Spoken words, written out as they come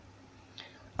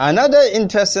Another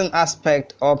interesting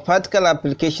aspect or practical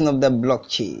application of the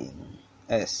blockchain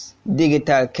is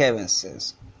digital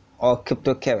currencies or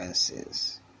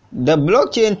cryptocurrencies. The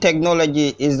blockchain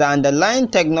technology is the underlying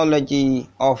technology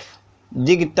of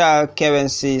digital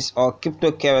currencies or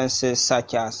cryptocurrencies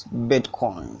such as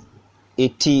Bitcoin,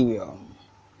 Ethereum,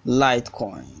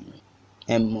 Litecoin,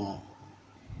 and more.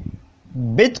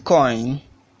 Bitcoin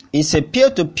is a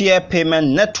peer-to-peer payment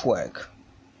network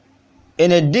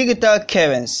in a digital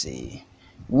currency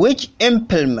which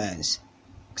implements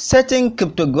certain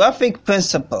cryptographic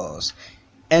principles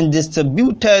and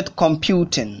distributed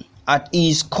computing at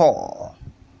its core.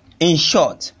 In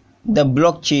short, the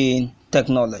blockchain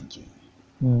technology.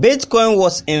 Bitcoin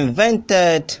was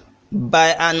invented by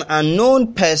an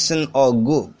unknown person or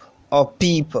group of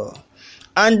people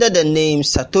under the name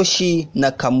Satoshi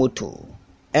Nakamoto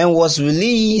and was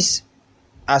released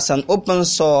as an open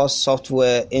source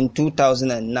software in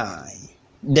 2009.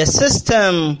 The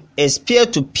system is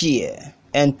peer-to-peer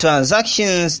and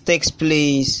transactions takes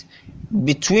place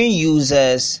between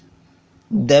users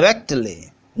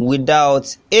directly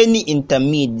without any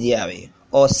intermediary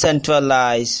or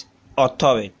centralized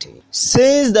authority.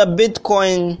 Since the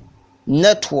Bitcoin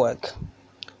network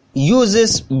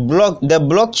uses the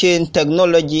blockchain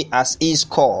technology as its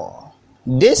core,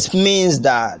 this means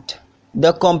that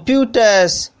the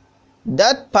computers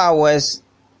that powers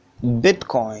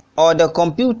Bitcoin or the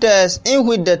computers in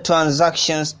which the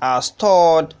transactions are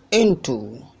stored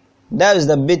into, that is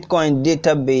the Bitcoin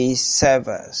database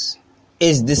servers,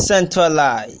 is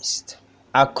decentralized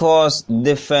across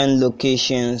different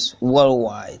locations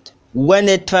worldwide. When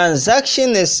a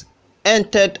transaction is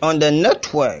entered on the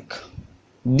network,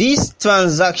 this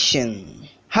transaction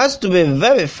has to be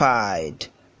verified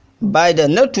by the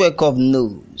network of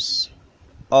nodes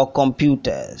or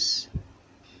computers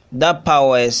that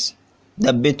powers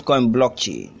the Bitcoin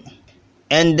blockchain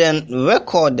and then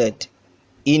recorded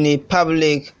in a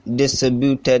public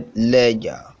distributed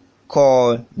ledger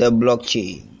called the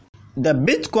blockchain. The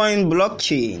Bitcoin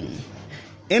blockchain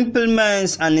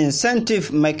implements an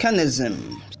incentive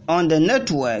mechanism on the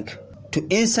network to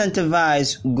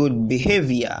incentivize good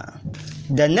behavior.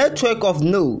 The network of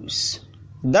nodes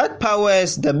that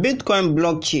powers the Bitcoin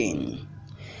blockchain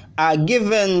are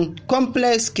given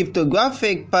complex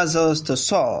cryptographic puzzles to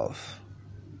solve.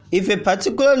 If a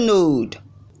particular node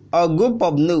or group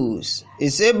of nodes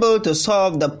is able to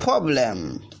solve the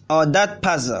problem or that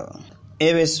puzzle,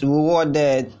 it is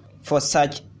rewarded for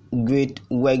such great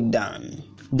work done.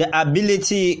 The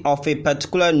ability of a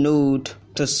particular node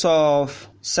to solve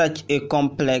such a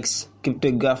complex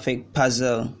cryptographic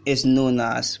puzzle is known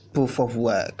as proof of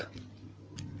work.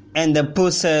 And the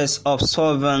process of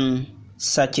solving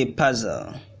such a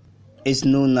puzzle is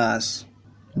known as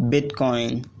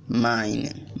Bitcoin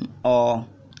mining or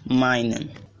mining.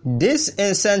 This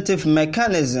incentive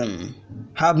mechanism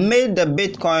have made the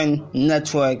Bitcoin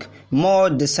network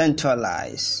more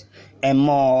decentralized and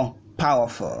more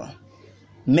powerful,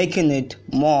 making it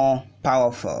more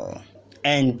powerful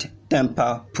and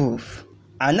tamper-proof.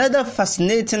 Another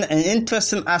fascinating and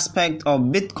interesting aspect of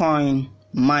Bitcoin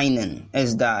mining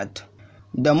is that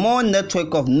the more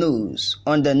network of nodes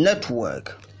on the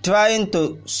network trying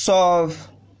to solve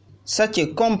such a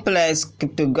complex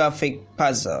cryptographic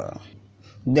puzzle,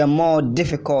 the more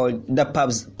difficult the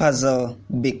puzzle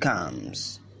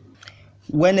becomes.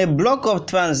 When a block of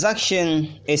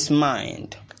transaction is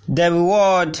mined, the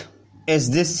reward is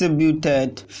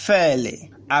distributed fairly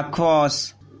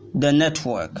across the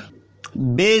network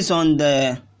based on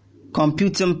the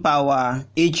computing power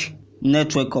each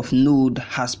network of node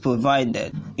has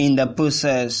provided in the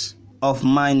process of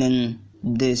mining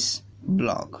this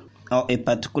block or a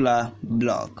particular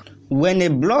block. When a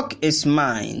block is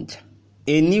mined,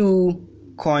 a new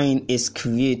coin is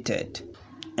created,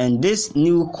 and this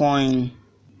new coin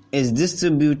is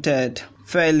distributed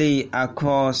fairly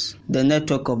across the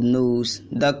network of nodes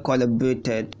that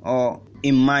collaborated or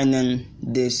in mining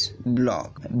this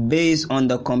block based on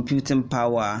the computing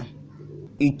power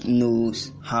each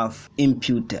nodes have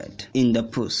imputed in the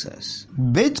process.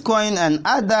 Bitcoin and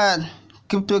other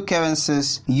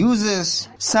cryptocurrencies uses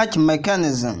such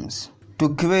mechanisms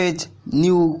to create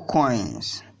new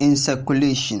coins in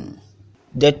circulation.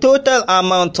 The total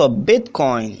amount of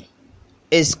Bitcoin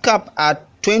is capped at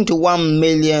 21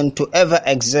 million to ever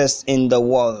exist in the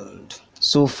world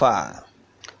so far.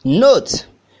 Note,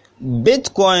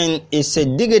 Bitcoin is a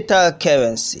digital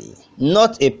currency,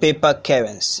 not a paper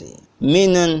currency,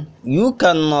 meaning you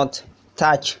cannot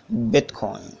touch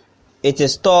Bitcoin. It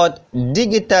is stored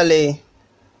digitally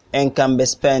and can be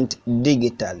spent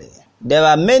digitally. There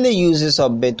are many uses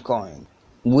of Bitcoin.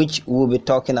 which we'll be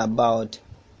talking about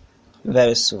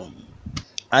very soon.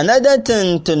 Another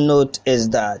thing to note is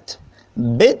that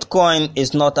Bitcoin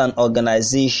is not an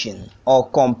organization or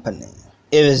company.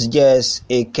 It is just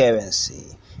a currency,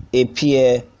 a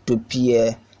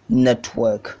peer-to-peer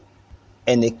network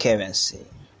and a currency.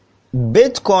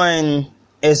 Bitcoin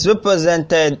is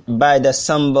represented by the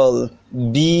symbol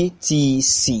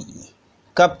BTC,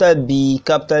 capital B,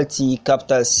 capital T,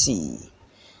 capital C,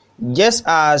 just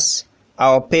as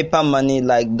our paper money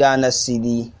like Ghana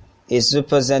cedi is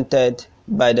represented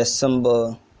by the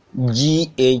symbol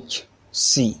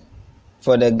GHC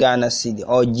for the Ghana cedi,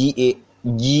 or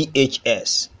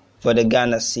GHS for the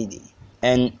Ghana cedi,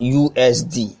 and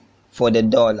USD for the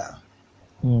dollar.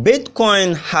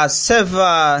 Bitcoin has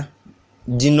several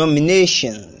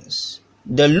denominations.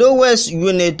 The lowest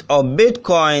unit of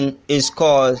Bitcoin is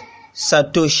called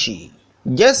Satoshi,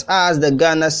 just as the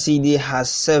Ghana cedi has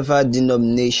several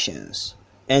denominations,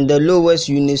 and the lowest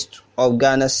unit of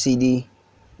Ghana cedi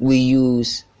we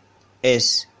use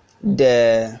is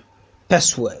the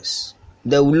pesos.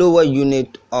 The lower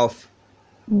unit of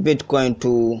Bitcoin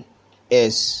too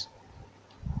is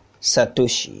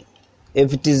Satoshi.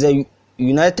 If it is a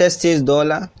United States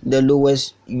dollar, the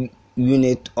lowest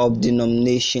unit of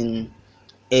denomination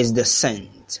is the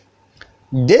cent.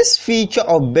 This feature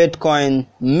of Bitcoin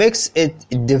makes it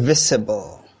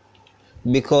divisible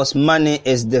because money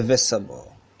is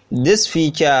divisible. This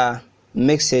feature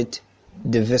makes it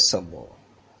divisible.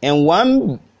 And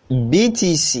one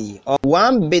BTC or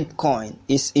one Bitcoin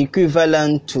is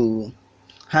equivalent to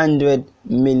 100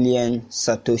 million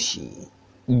Satoshi,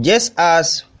 just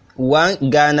as one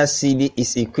Ghana cedi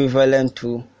is equivalent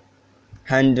to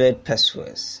 100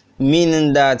 pesos,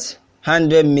 meaning that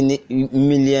 100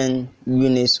 million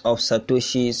units of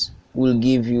Satoshis will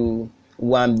give you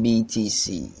one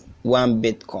BTC, one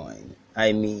Bitcoin.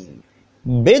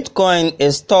 Bitcoin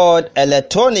is stored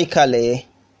electronically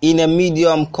in a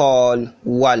medium called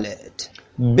wallet.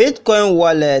 Bitcoin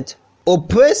wallet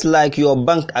operates like your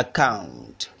bank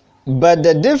account, but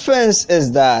the difference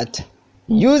is that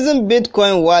using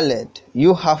Bitcoin wallet,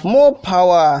 you have more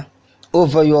power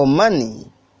over your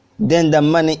money than the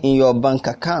money in your bank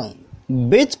account.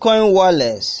 Bitcoin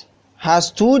wallet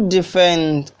has two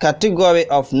different categories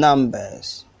of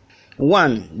numbers.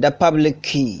 One, the public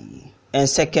key, and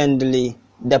secondly,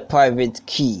 the private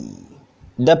key.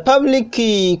 The public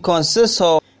key consists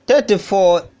of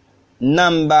 34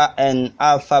 number and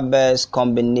alphabets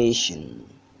combination,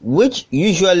 which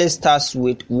usually starts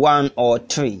with 1 or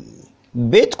 3.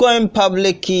 Bitcoin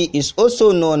public key is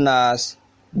also known as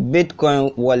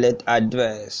Bitcoin wallet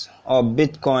address or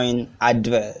Bitcoin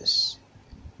address.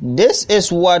 This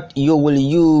is what you will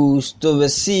use to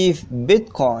receive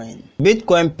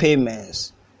Bitcoin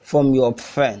payments from your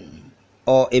friend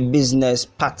or a business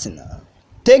partner.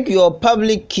 Take your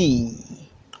public key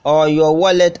or your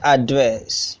wallet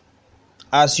address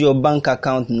as your bank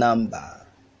account number.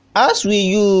 As we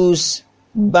use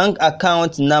bank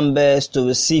account numbers to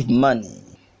receive money,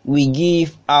 we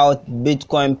give out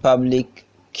Bitcoin public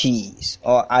keys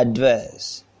or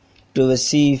address to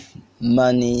receive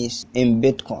monies in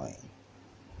Bitcoin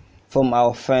from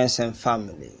our friends and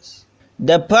families.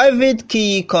 The private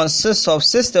key consists of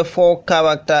 64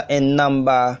 character and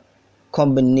number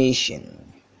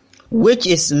combination, which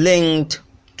is linked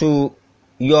to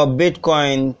your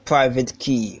Bitcoin private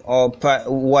key or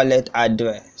wallet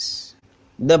address.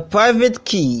 The private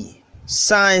key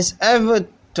signs every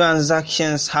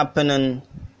transactions happening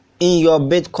in your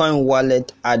Bitcoin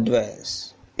wallet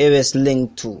address it is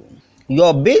linked to.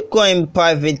 Your Bitcoin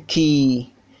private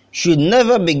key should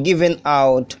never be given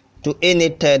out to any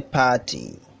third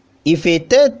party. If a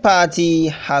third party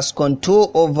has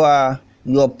control over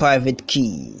your private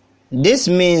key, this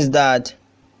means that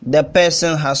the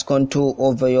person has control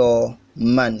over your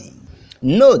money.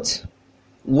 Note,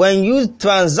 when you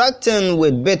transacting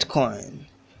with Bitcoin,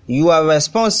 you are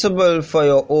responsible for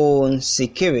your own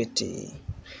security.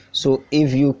 So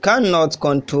if you cannot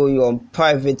control your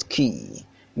private key,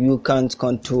 you can't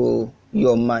control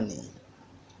your money.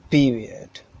 Period.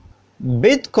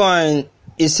 Bitcoin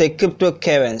is a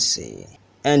cryptocurrency,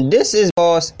 and this is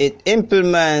because it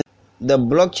implements the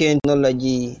blockchain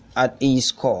technology at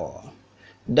its core.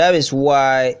 That is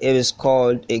why it is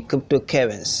called a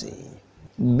cryptocurrency.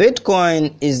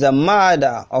 Bitcoin is the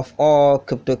mother of all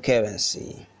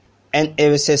cryptocurrency, and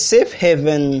it is a safe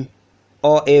haven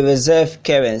or a reserve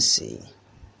currency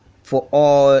for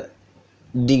all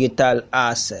digital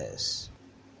assets.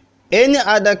 Any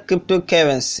other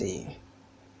cryptocurrency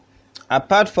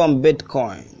apart from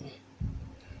Bitcoin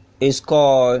is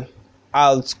called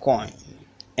altcoin,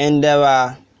 and there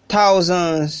are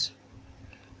thousands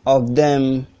of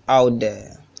them out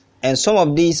there. And some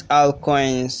of these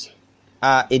altcoins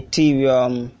are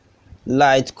Ethereum,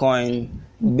 Litecoin,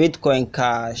 Bitcoin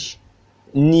Cash,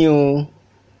 Neo,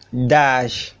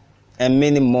 Dash, and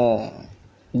many more.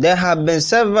 There have been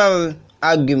several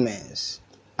arguments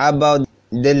about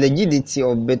the legitimacy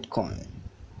of Bitcoin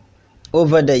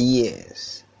over the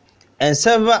years, and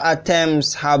several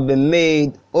attempts have been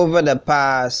made over the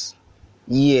past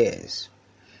years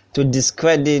to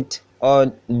discredit or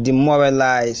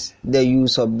demoralize the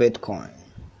use of Bitcoin.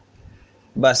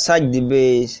 But such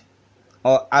debates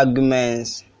or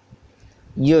arguments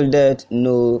yielded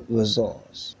no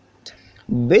results.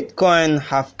 Bitcoin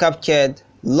have captured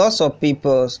lots of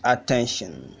people's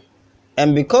attention,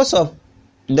 and because of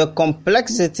the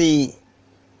complexity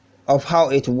of how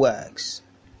it works,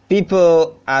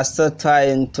 people are still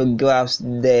trying to grasp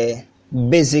the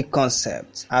basic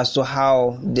concepts as to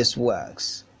how this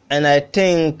works. And I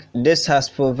think this has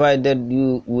provided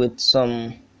you with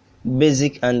some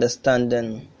basic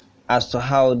understanding as to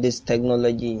how this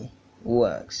technology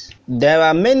works. There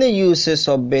are many uses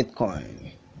of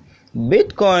Bitcoin.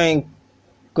 Bitcoin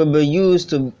could be used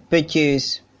to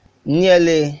purchase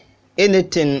nearly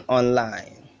anything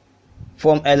online,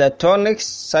 from electronics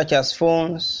such as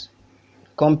phones,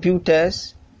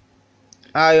 computers,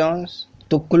 irons,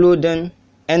 to clothing,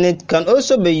 and it can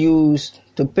also be used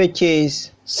to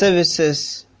purchase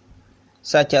services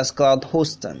such as cloud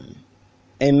hosting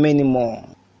and many more.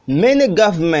 Many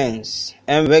governments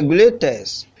and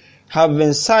regulators have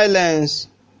been silenced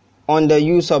on the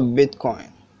use of Bitcoin,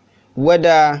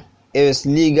 whether it is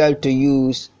legal to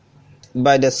use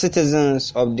by the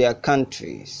citizens of their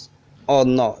countries or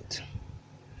not.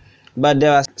 But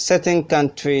there are certain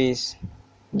countries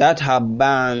that have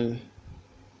banned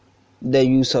the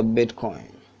use of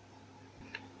Bitcoin.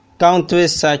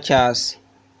 Countries such as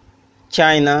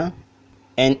China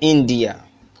and India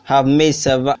have made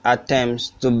several attempts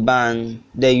to ban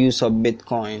the use of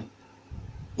Bitcoin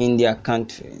in their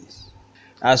countries.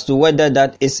 As to whether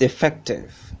that is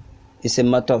effective is a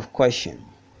matter of question,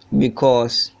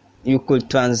 because you could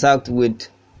transact with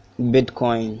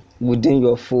Bitcoin within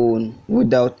your phone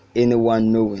without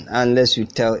anyone knowing, unless you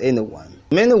tell anyone.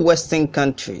 Many Western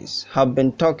countries have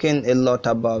been talking a lot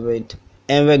about it,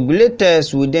 and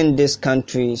regulators within these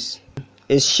countries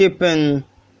is shaping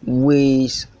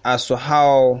ways as to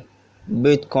how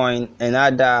Bitcoin and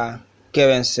other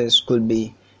currencies could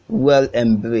be well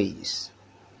embraced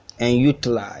and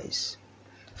utilized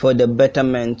for the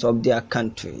betterment of their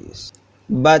countries.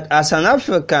 But as an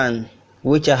African,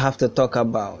 which I have to talk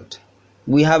about,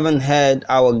 we haven't heard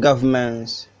our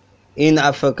governments, in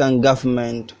African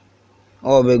government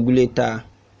or regulator,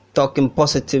 talking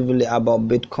positively about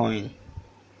Bitcoin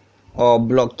or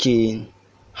blockchain,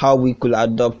 how we could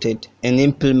adopt it and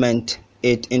implement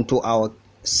it into our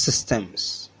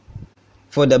systems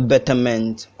for the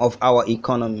betterment of our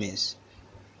economies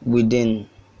within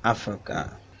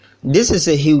Africa. This is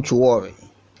a huge worry,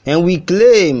 and we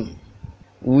claim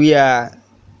we are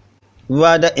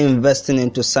rather investing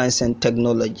into science and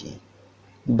technology,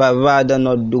 but rather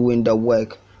not doing the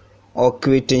work or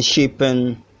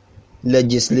shaping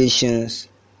legislations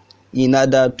in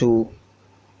order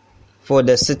for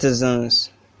the citizens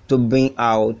to bring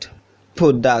out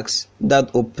products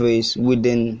that operate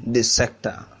within this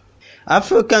sector.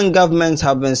 African governments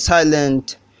have been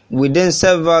silent within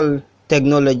several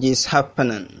technologies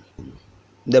happening.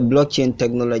 The blockchain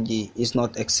technology is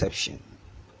not exception.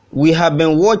 We have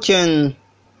been watching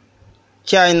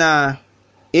China,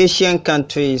 Asian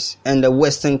countries, and the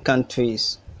Western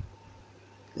countries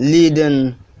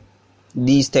leading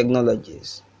these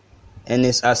technologies. And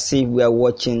it's as if we are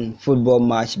watching football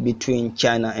match between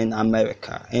China and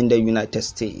America and the United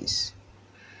States.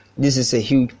 This is a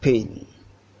huge pain,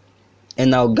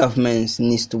 and our governments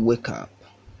need to wake up.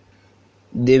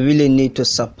 They really need to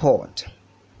support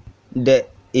the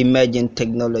emerging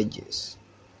technologies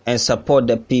and support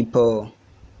the people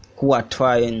who are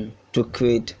trying to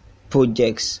create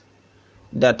projects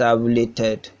that are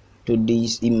related to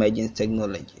these emerging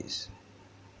technologies.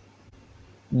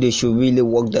 They should really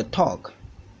walk the talk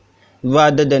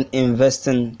rather than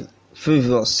investing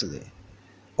frivolously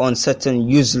on certain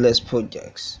useless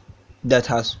projects that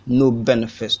has no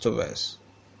benefits to us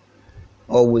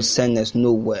or will send us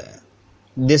nowhere.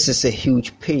 This is a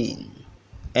huge pain,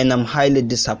 and I'm highly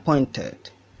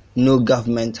disappointed no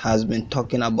government has been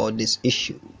talking about this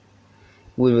issue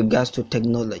with regards to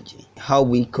technology, how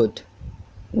we could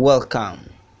welcome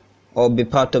or be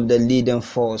part of the leading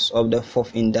force of the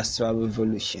fourth industrial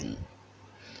revolution,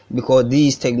 because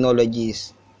these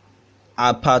technologies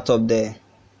are part of the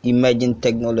emerging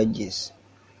technologies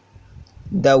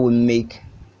that will make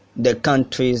the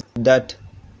countries that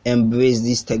embrace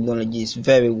these technologies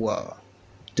very well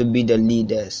to be the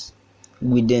leaders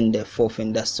within the fourth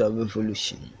industrial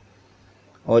revolution,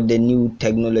 or the new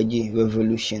technology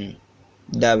revolution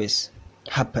that is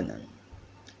happening.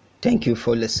 Thank you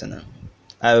for listening.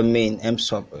 I remain M.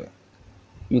 Sober.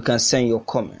 You can send your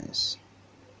comments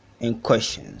and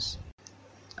questions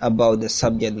about the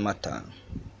subject matter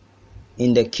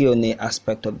in the Q&A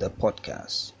aspect of the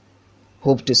podcast.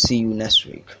 Hope to see you next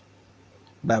week.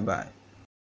 Bye-bye.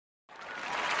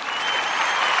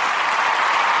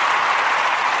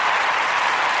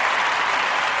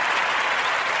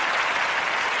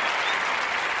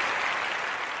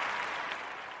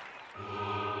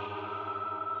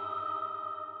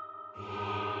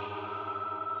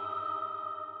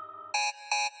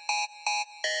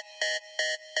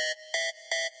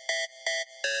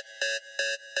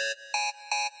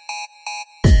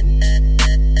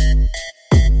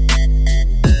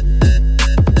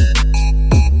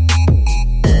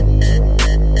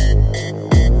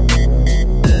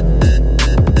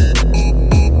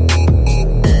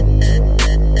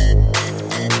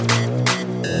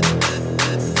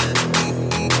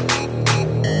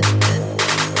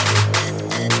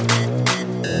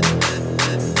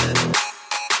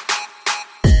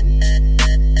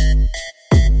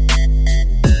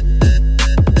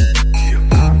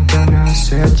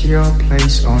 Your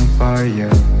place on fire,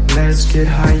 let's get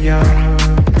higher.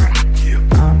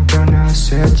 I'm gonna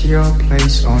set your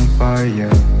place on fire,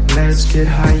 let's get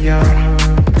higher.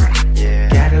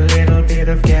 Get a little bit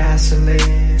of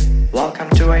gasoline. Welcome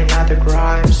to another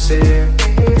crime scene.